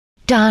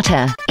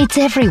Data, it's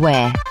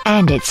everywhere,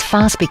 and it's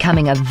fast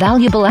becoming a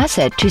valuable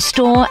asset to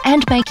store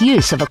and make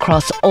use of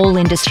across all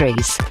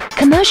industries.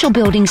 Commercial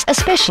buildings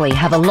especially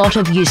have a lot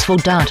of useful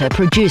data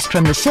produced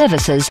from the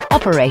services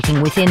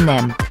operating within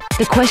them.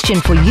 The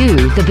question for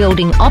you, the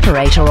building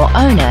operator or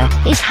owner,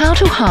 is how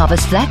to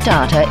harvest that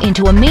data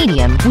into a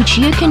medium which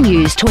you can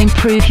use to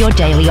improve your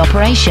daily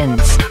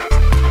operations.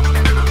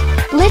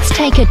 Let's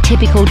take a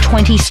typical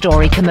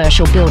 20-story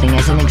commercial building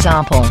as an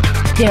example.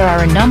 There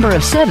are a number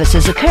of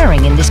services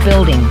occurring in this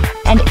building,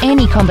 and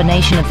any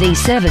combination of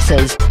these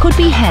services could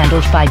be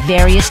handled by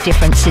various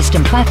different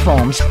system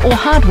platforms or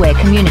hardware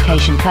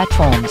communication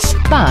platforms.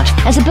 But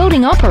as a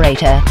building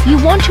operator,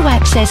 you want to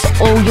access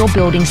all your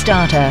building's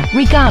data,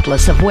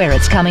 regardless of where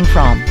it's coming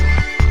from.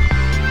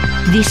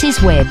 This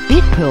is where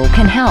Bitpool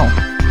can help.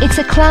 It's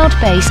a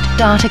cloud-based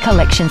data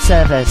collection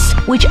service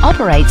which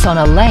operates on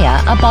a layer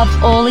above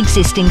all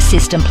existing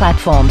system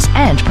platforms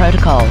and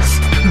protocols.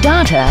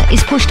 Data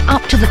is pushed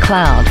up to the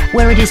cloud,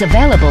 where it is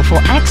available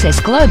for access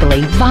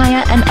globally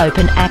via an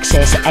open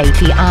access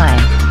API.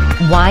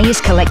 Why is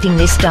collecting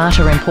this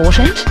data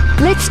important?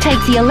 Let's take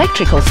the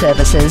electrical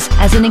services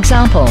as an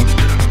example.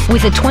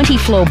 With a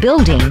 20-floor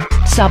building,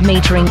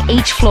 submetering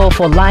each floor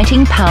for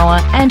lighting, power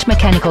and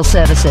mechanical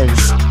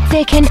services,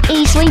 there can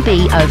easily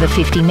be over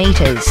 50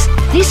 meters.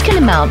 This can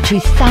amount to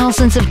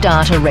thousands of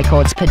data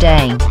records per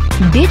day.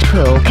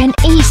 Bitpool can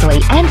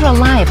easily and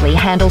reliably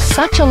handle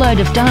such a load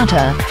of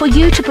data for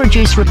you to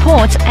produce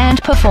reports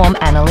and perform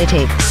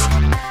analytics.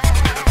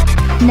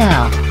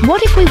 Now,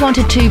 what if we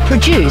wanted to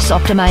produce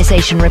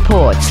optimization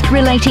reports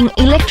relating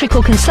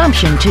electrical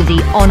consumption to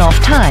the on-off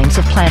times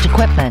of plant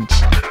equipment?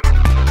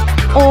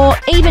 Or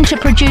even to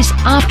produce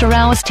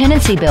after-hours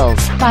tenancy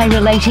bills by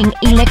relating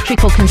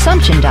electrical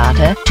consumption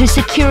data to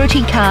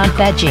security card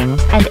badging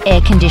and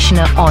air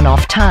conditioner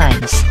on-off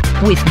times.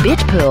 With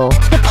Bitpool,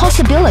 the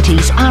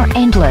possibilities are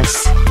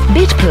endless.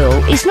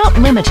 Bitpool is not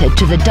limited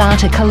to the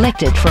data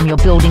collected from your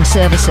building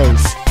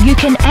services. You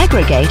can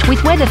aggregate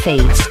with weather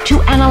feeds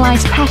to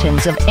analyze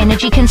patterns of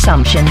energy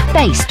consumption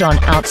based on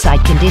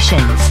outside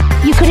conditions.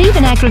 You could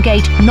even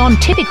aggregate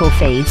non-typical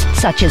feeds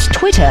such as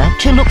Twitter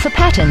to look for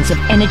patterns of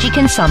energy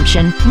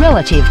consumption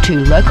relative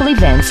to local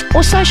events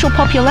or social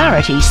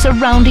popularity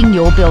surrounding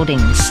your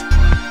buildings.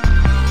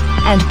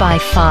 And by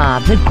far,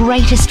 the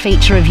greatest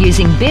feature of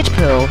using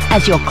Bitpool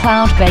as your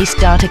cloud-based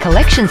data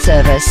collection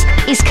service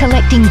is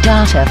collecting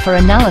data for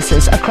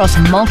analysis across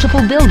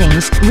multiple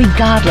buildings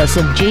regardless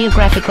of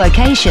geographic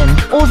location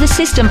or the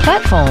system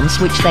platforms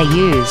which they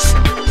use.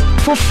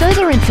 For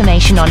further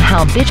information on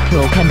how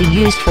Bitpool can be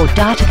used for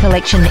data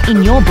collection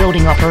in your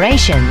building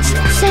operations,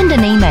 send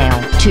an email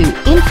to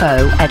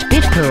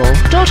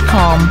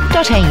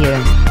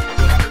info@bitpool.com.au.